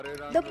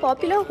The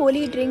popular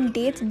Holi drink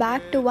dates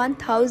back to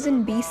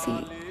 1000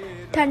 BC.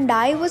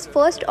 Thandai was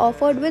first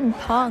offered with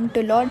bhang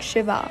to Lord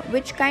Shiva,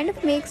 which kind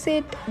of makes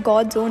it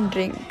God's own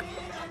drink.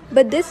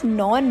 But this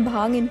non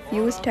bhang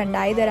infused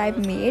Thandai that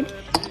I've made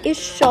is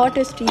sure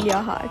to steal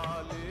your heart.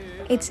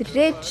 It's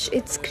rich,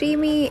 it's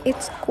creamy,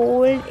 it's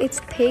cold, it's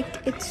thick,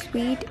 it's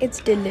sweet,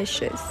 it's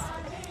delicious.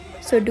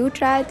 So do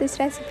try this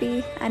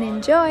recipe and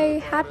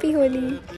enjoy. Happy Holi!